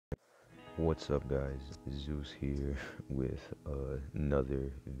What's up, guys? Zeus here with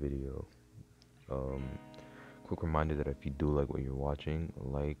another video. Um, Quick reminder that if you do like what you're watching,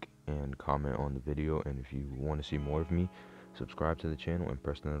 like and comment on the video, and if you want to see more of me, subscribe to the channel and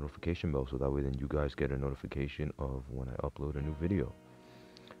press the notification bell so that way then you guys get a notification of when I upload a new video.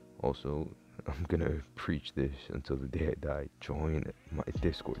 Also, I'm gonna preach this until the day I die. Join my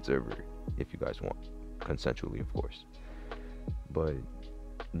Discord server if you guys want, consensually, of course. But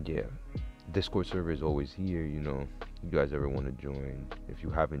yeah, Discord server is always here. You guys ever want to join? If you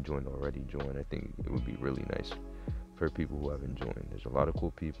haven't joined already, join. I think it would be really nice for people who haven't joined. There's a lot of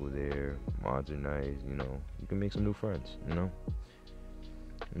cool people there. Mods are nice. You can make some new friends.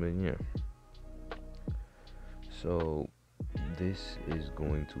 But yeah, so this is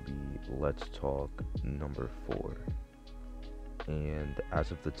going to be Let's Talk number 4. And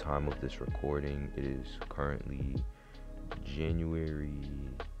as of the time of this recording, it is currently January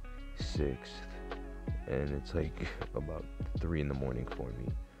 6th, and it's like about 3 in the morning for me.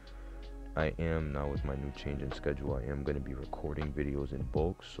 I am now, with my new change in schedule, I am going to be recording videos in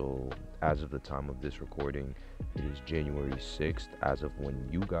bulk. So as of the time of this recording, it is January 6th. As of when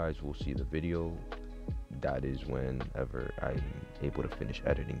you guys will see the video, that is whenever I'm able to finish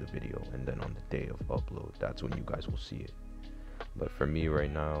editing the video, and then on the day of upload, that's when you guys will see it. But for me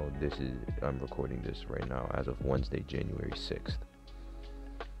right now, I'm recording this right now as of Wednesday, January 6th.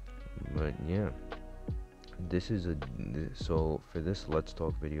 But yeah, so for this Let's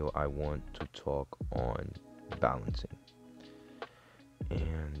Talk video, I want to talk on balancing.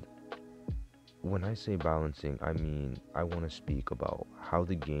 And when I say balancing, I mean I want to speak about how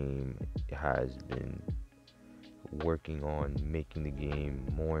the game has been working on making the game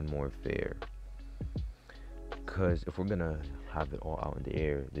more and more fair. Because if we're gonna have it all out in the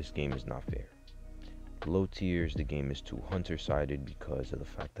air, this game is not fair. Low tiers, the game is too hunter sided because of the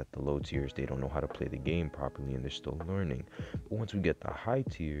fact that the low tiers, they don't know how to play the game properly and they're still learning. But once we get the high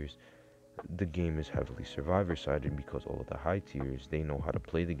tiers, the game is heavily survivor sided because all of the high tiers, they know how to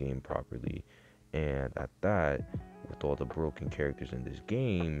play the game properly. And at that, with all the broken characters in this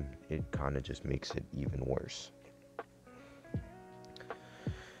game, it kind of just makes it even worse.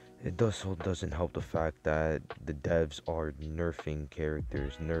 It doesn't help the fact that the devs are nerfing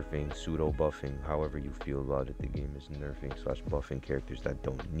characters, nerfing, pseudo buffing, however you feel about it. The game is nerfing / buffing characters that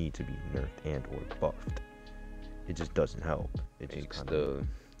don't need to be nerfed and or buffed. It just doesn't help. It makes the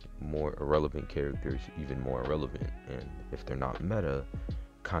more irrelevant characters even more irrelevant, and if they're not meta,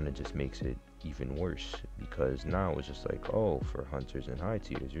 kind of just makes it even worse, because now it's just like, oh, for hunters and high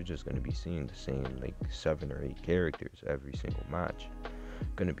tiers, you're just going to be seeing the same like 7 or 8 characters every single match.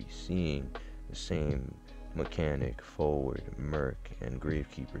 Gonna be seeing the same mechanic, forward, merc, and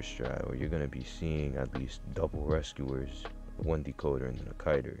gravekeeper strat, or you're gonna be seeing at least double rescuers, one decoder and then a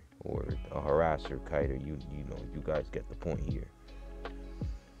kiter, or a harasser kiter. You guys get the point here.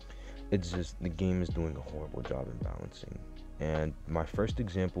 It's just the game is doing a horrible job in balancing, and my first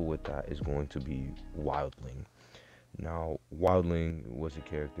example with that is going to be Wildling. Now, Wildling was a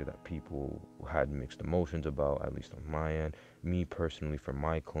character that people had mixed emotions about, at least on my end. Me personally, for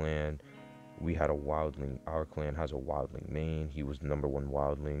my clan, we had a Wildling. Our clan has a Wildling main. He was number 1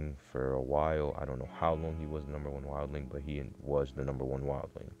 Wildling for a while. I don't know how long he was number 1 Wildling, but he was the number 1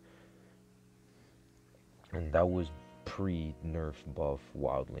 Wildling. And that was pre-nerf buff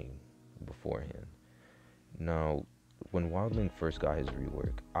Wildling beforehand. Now, when Wildling first got his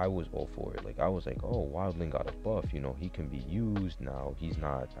rework, I was all for it. Like, I was like, oh, Wildling got a buff, he can be used now. He's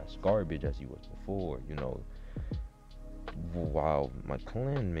not as garbage as he was before, While my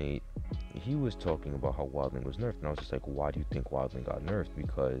clanmate, he was talking about how Wildling was nerfed, and I was just like, why do you think Wildling got nerfed?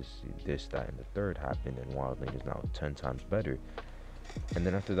 Because this, that, and the third happened, and Wildling is now 10 times better. And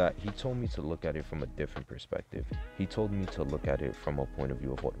then after that, he told me to look at it from a different perspective. He told me to look at it from a point of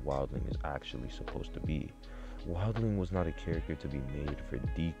view of what Wildling is actually supposed to be. Wildling was not a character to be made for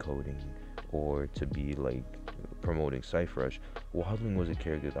decoding or to be like promoting Cypher Rush. Wildling was a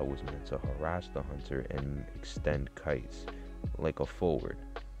character that was meant to harass the hunter and extend kites like a forward,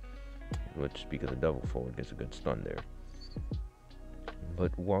 which, speak of the devil, forward gets a good stun there.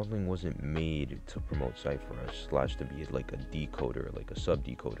 But Wildling wasn't made to promote Cypher Rush / to be like a decoder, like a sub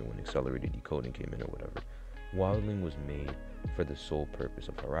decoder when accelerated decoding came in or whatever. Wildling was made for the sole purpose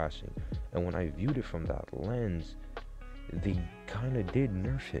of harassing, and when I viewed it from that lens, they kind of did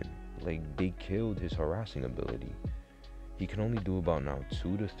nerf him. Like, they killed his harassing ability. He can only do about now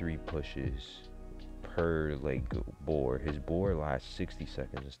 2 to 3 pushes per like boar. His boar lasts 60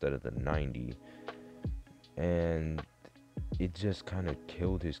 seconds instead of the 90, and it just kind of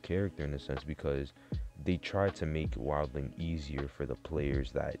killed his character in a sense, because they tried to make Wildling easier for the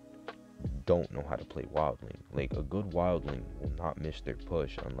players that don't know how to play wildling. Like, a good wildling will not miss their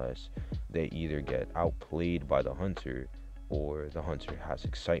push unless they either get outplayed by the hunter or the hunter has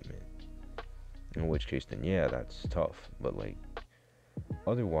excitement. In which case, then yeah, that's tough. But like,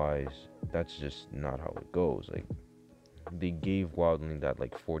 otherwise, that's just not how it goes. Like, they gave wildling that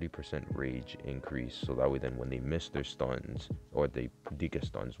like 40% rage increase, so that way then when they miss their stuns, or they Dika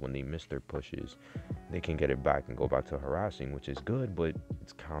stuns, when they miss their pushes, they can get it back and go back to harassing, which is good, but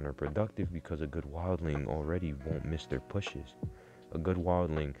it's counterproductive because a good wildling already won't miss their pushes. A good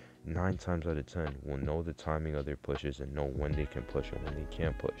wildling, 9 times out of 10, will know the timing of their pushes and know when they can push and when they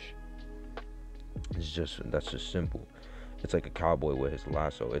can't push. That's just simple. It's like a cowboy with his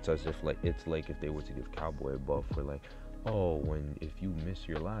lasso. It's as if like, it's like if they were to give cowboy a buff for like, oh, when if you miss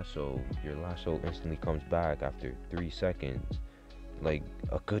your lasso instantly comes back after 3 seconds. Like,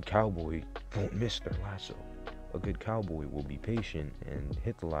 a good cowboy won't miss their lasso. A good cowboy will be patient and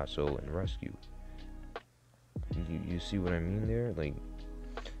hit the lasso and rescue. You see what I mean there? Like,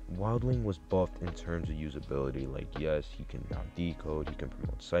 wildling was buffed in terms of usability. Like, yes, he can now decode, he can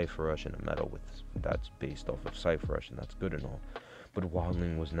promote Cypher Rush in a meta with that's based off of Cypher Rush, and that's good and all. But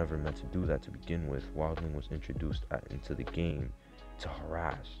wildling was never meant to do that to begin with. Wildling was introduced into the game to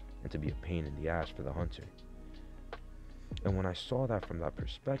harass and to be a pain in the ass for the hunter. And when I saw that from that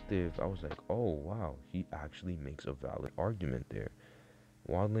perspective, I was like, oh wow, he actually makes a valid argument there.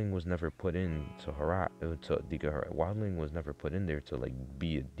 Wildling was never put in to harass, Wildling was never put in there to like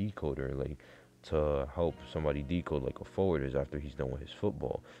be a decoder, like to help somebody decode like a forward is after he's done with his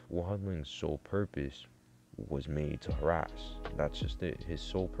football. Wildling's sole purpose was made to harass. That's just it. His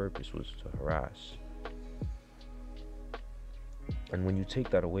sole purpose was to harass. And when you take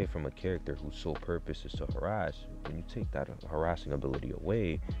that away from a character whose sole purpose is to harass, when you take that harassing ability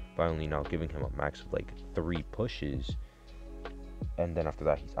away by only now giving him a max of like 3 pushes, and then after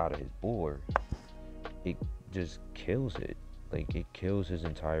that he's out of his board, it just kills it. Like, it kills his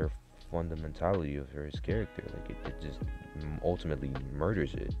entire fundamentality of his character. Like, it just ultimately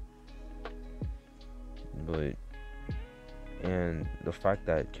murders it. But, and the fact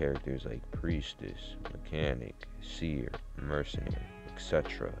that characters like Priestess, Mechanic, Seer, Mercenary,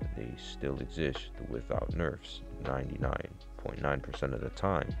 etc., they still exist without nerfs 99.9% of the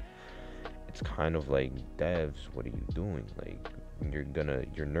time. It's kind of like, devs, what are you doing? Like, you're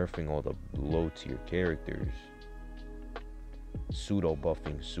nerfing all the low tier characters, pseudo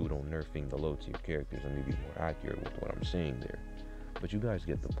buffing, pseudo nerfing the low tier characters. Let me be more accurate with what I'm saying there. But you guys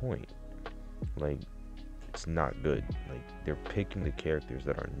get the point. Like, it's not good. Like, they're picking the characters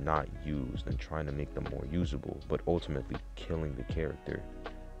that are not used and trying to make them more usable, but ultimately killing the character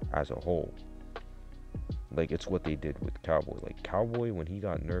as a whole. Like, it's what they did with Cowboy. Like, Cowboy, when he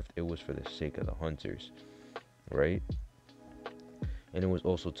got nerfed, it was for the sake of the hunters, right? And it was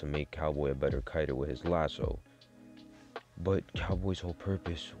also to make Cowboy a better kiter with his lasso. But Cowboy's whole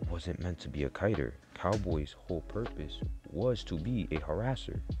purpose wasn't meant to be a kiter. Cowboy's whole purpose was to be a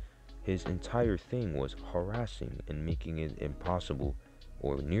harasser. His entire thing was harassing and making it impossible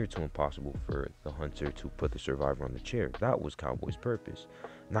or near to impossible for the hunter to put the survivor on the chair. That was Cowboy's purpose.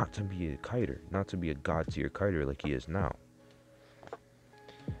 Not to be a kiter, not to be a god tier kiter like he is now.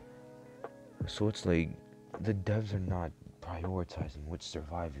 So it's like, the devs are not prioritizing which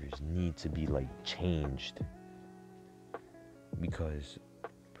survivors need to be like changed. Because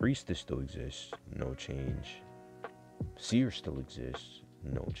Priestess still exists, no change. Seer still exists,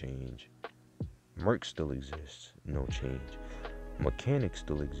 no change. Merc still exists, no change. Mechanic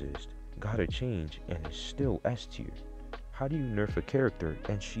still exists, gotta change, and is still S tier. How do you nerf a character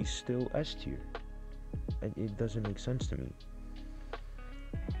and she's still S tier? It doesn't make sense to me.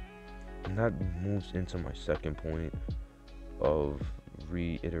 And that moves into my second point of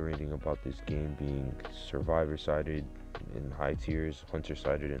reiterating about this game being survivor sided in high tiers, hunter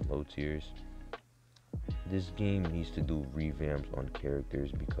sided in low tiers. This game needs to do revamps on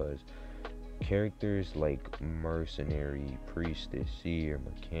characters, because characters like Mercenary, Priestess, Seer,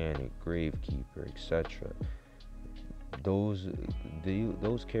 Mechanic, Gravekeeper, etc., those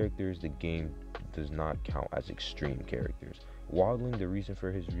characters, the game does not count as extreme characters. Wildling, the reason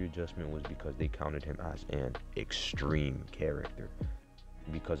for his readjustment was because they counted him as an extreme character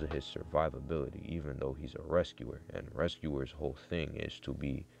because of his survivability, even though he's a rescuer, and rescuer's whole thing is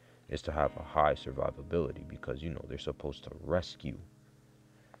to have a high survivability, because they're supposed to rescue.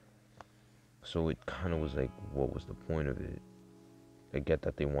 So it kind of was like, what was the point of it? I get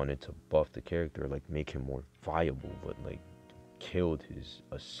that they wanted to buff the character, like make him more viable, but like killed his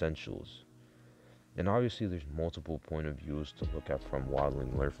essentials. And obviously there's multiple point of views to look at from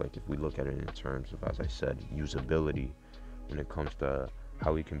Wildling Nerf. Like, if we look at it in terms of, as I said, usability, when it comes to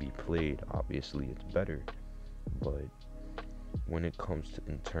How he can be played, obviously it's better, but when it comes to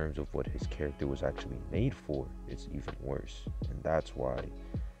in terms of what his character was actually made for, it's even worse. And that's why,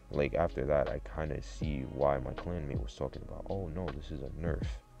 like, after that, I kind of see why my clanmate was talking about, oh no, this is a nerf,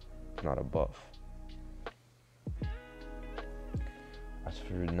 not a buff. As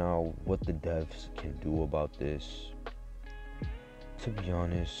for now, what the devs can do about this, to be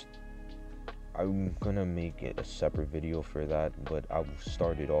honest, I'm gonna make it a separate video for that, but I'll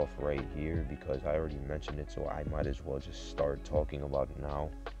start it off right here because I already mentioned it, so I might as well just start talking about it now.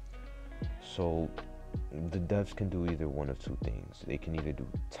 So the devs can do either one of two things. They can either do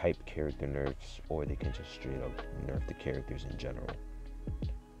type character nerfs, or they can just straight up nerf the characters in general.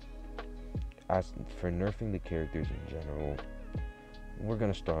 As for nerfing the characters in general, we're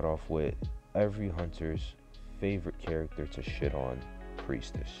gonna start off with every hunter's favorite character to shit on,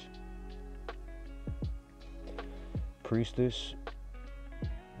 Priestess. Priestess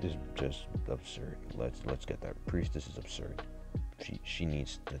is just absurd. Let's get that. Priestess is absurd. She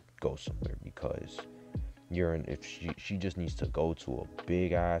needs to go somewhere, because if she just needs to go to a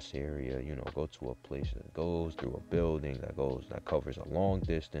big ass area, go to a place that goes through a building that covers a long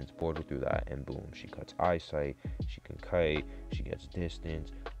distance, portal through that, and boom, she cuts eyesight, she can kite, she gets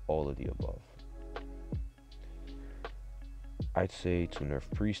distance, all of the above. I'd say to nerf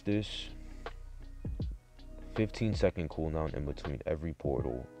Priestess, 15-second cooldown in between every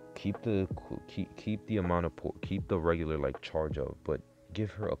portal. Keep the amount of keep the regular charge up, but give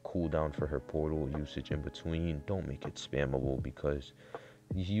her a cooldown for her portal usage in between. Don't make it spammable, because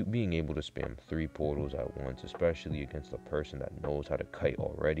you being able to spam 3 portals at once, especially against a person that knows how to kite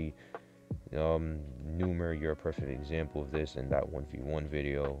already. Numer, you're a perfect example of this in that 1v1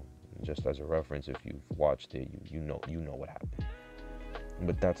 video. Just as a reference, if you've watched it, you know what happened.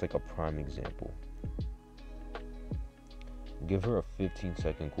 But that's like a prime example. Give her a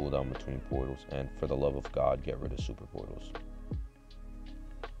 15-second cooldown between portals, and for the love of God, get rid of super portals.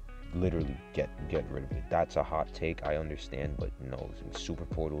 Literally, get rid of it. That's a hot take, I understand, but no, super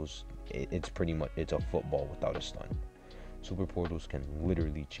portals, it's pretty much, it's a football without a stun. Super portals can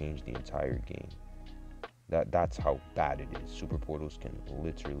literally change the entire game. That's how bad it is. Super portals can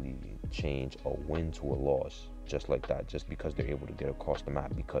literally change a win to a loss, just like that, just because they're able to get across the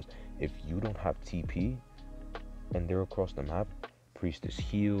map. Because if you don't have TP and they're across the map, Priestess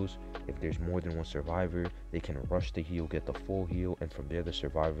heals. If there's more than one survivor, they can rush the heal, get the full heal, and from there the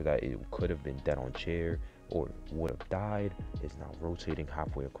survivor that it could have been dead on chair or would have died is now rotating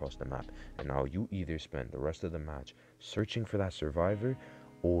halfway across the map. And now you either spend the rest of the match searching for that survivor,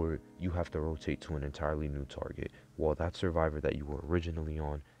 or you have to rotate to an entirely new target, while that survivor that you were originally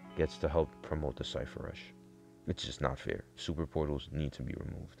on gets to help promote the Cypher Rush. It's just not fair. Super portals need to be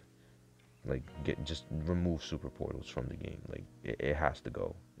removed. Just remove super portals from the game. It has to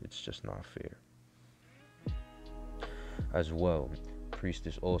go. It's just not fair. As well,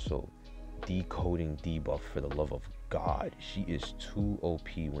 Priestess also decoding debuff, for the love of God. She is too OP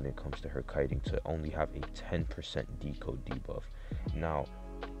when it comes to her kiting to only have a 10% decode debuff. Now,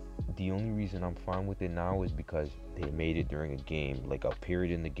 the only reason I'm fine with it now is because they made it during a game, like a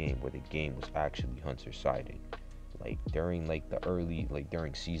period in the game where the game was actually hunter sided. During the early,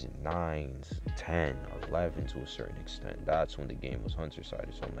 during season 9, 10, 11 to a certain extent, that's when the game was hunter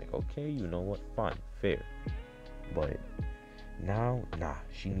sided. So I'm like, okay, you know what, fine, fair. But now, nah,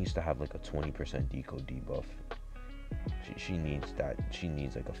 she needs to have a 20% decode debuff. She needs that. She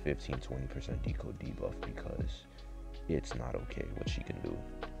needs a 15-20% decode debuff, because it's not okay what she can do.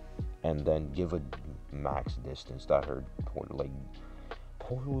 And then give a max distance that her portal,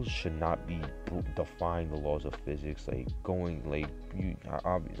 portals should not be defying the laws of physics. I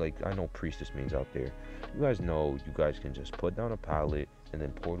know Priestess mains out there. You guys know you guys can just put down a pallet and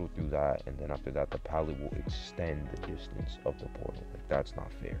then portal through that, and then after that the pallet will extend the distance of the portal. That's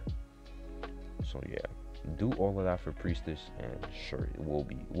not fair. So yeah, do all of that for Priestess, and sure,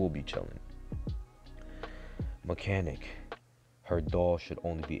 we'll be chilling. Mechanic. Her doll should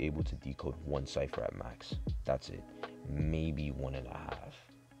only be able to decode 1 cipher at max. That's it. Maybe 1.5.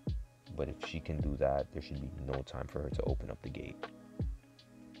 But if she can do that, there should be no time for her to open up the gate.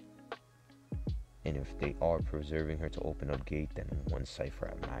 And if they are preserving her to open up gate, then 1 cipher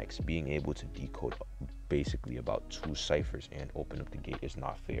at max. Being able to decode basically about 2 ciphers and open up the gate is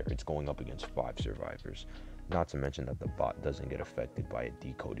not fair. It's going up against 5 survivors. Not to mention that the bot doesn't get affected by a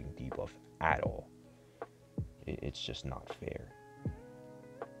decoding debuff at all. It's just not fair.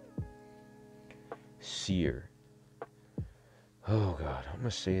 Seer. Oh god, I'm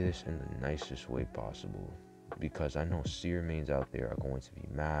gonna say this in the nicest way possible, because I know Seer mains out there are going to be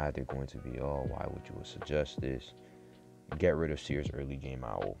mad. They're going to be, oh, why would you suggest this? get rid of Sears early game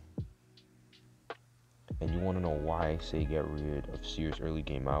owl. And you want to know why I say get rid of Sears early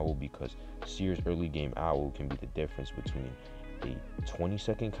game owl? Because Sears early game owl can be the difference between a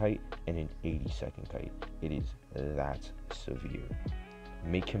 20-second kite and an 80-second kite. It is that severe.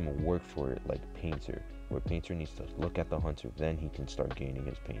 Make him work for it like Painter, where Painter needs to look at the hunter, then he can start gaining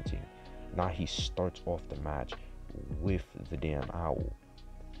his painting. Now he starts off the match with the damn owl.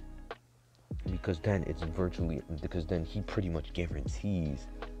 Because then he pretty much guarantees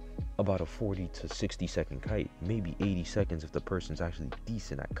about a 40 to 60 second kite, maybe 80 seconds if the person's actually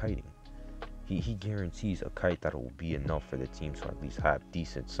decent at kiting. He guarantees a kite that will be enough for the team to at least have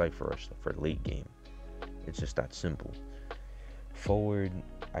decent sight for us for late game. It's just that simple. Forward,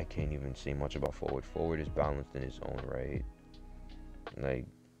 I can't even say much about forward. Forward is balanced in his own right. Like,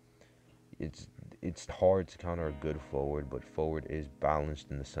 it's hard to counter a good forward, but forward is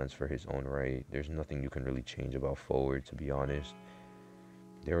balanced in the sense for his own right. There's nothing you can really change about forward, to be honest.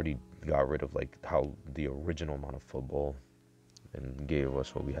 They already got rid of like how the original amount of football and gave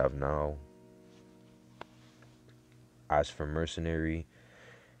us what we have now. As for mercenary,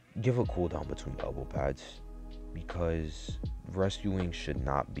 give a cooldown between elbow pads, because rescuing should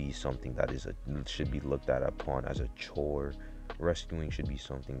not be something that should be looked at upon as a chore. Rescuing should be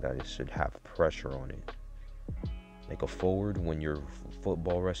something that should have pressure on it. Like a forward, when you're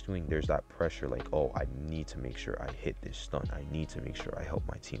football rescuing, there's that pressure like, oh, I need to make sure I hit this stunt. I need to make sure I help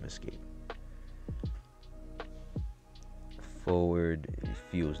my team escape. Forward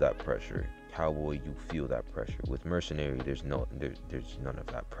feels that pressure. Cowboy, you feel that pressure. With mercenary, there's none of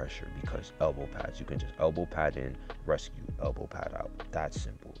that pressure, because elbow pads, you can just elbow pad in, rescue, elbow pad out. That's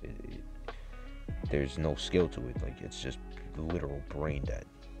simple. There's no skill to it. Like, it's just literal brain dead.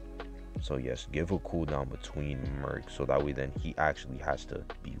 So yes, give a cooldown between Merc, so that way then he actually has to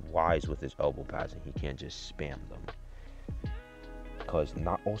be wise with his elbow pads and he can't just spam them. Because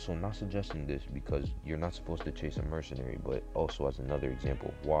not suggesting this because you're not supposed to chase a mercenary, but also as another example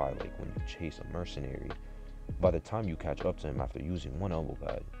of why, like when you chase a mercenary, by the time you catch up to him after using one elbow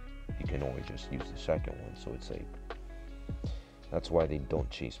pad, you can always just use the second one. So it's like, that's why they don't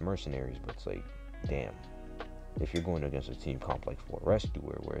chase mercenaries. But it's like, damn, if you're going against a team comp like for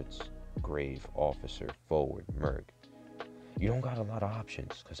Rescuer, where it's Grave, Officer, Forward, Merc, you don't got a lot of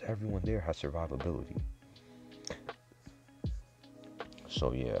options because everyone there has survivability.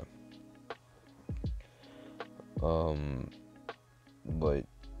 So yeah, but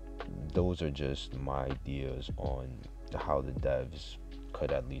those are just my ideas on how the devs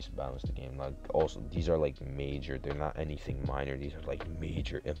could at least balance the game. Like, also, these are like major, they're not anything minor, these are like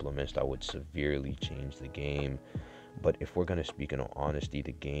major implements that would severely change the game. But if we're gonna speak in all honesty,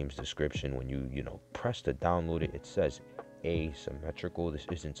 the game's description, when you press to download it, it says asymmetrical. This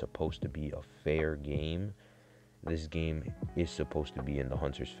isn't supposed to be a fair game. This game is supposed to be in the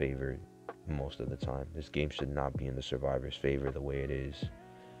hunter's favor most of the time. This game should not be in the survivor's favor the way it is.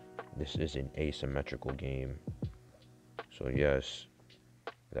 This is an asymmetrical game. So yes,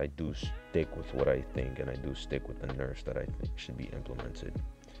 I do stick with what I think, and I do stick with the nerfs that I think should be implemented.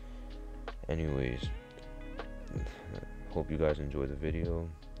 Anyways, hope you guys enjoy the video.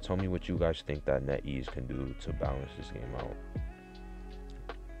 Tell me what you guys think that NetEase can do to balance this game out.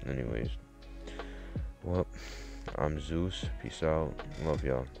 Anyways, well, I'm Zeus. Peace out. Love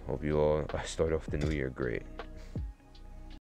y'all. Hope you all start off the new year great.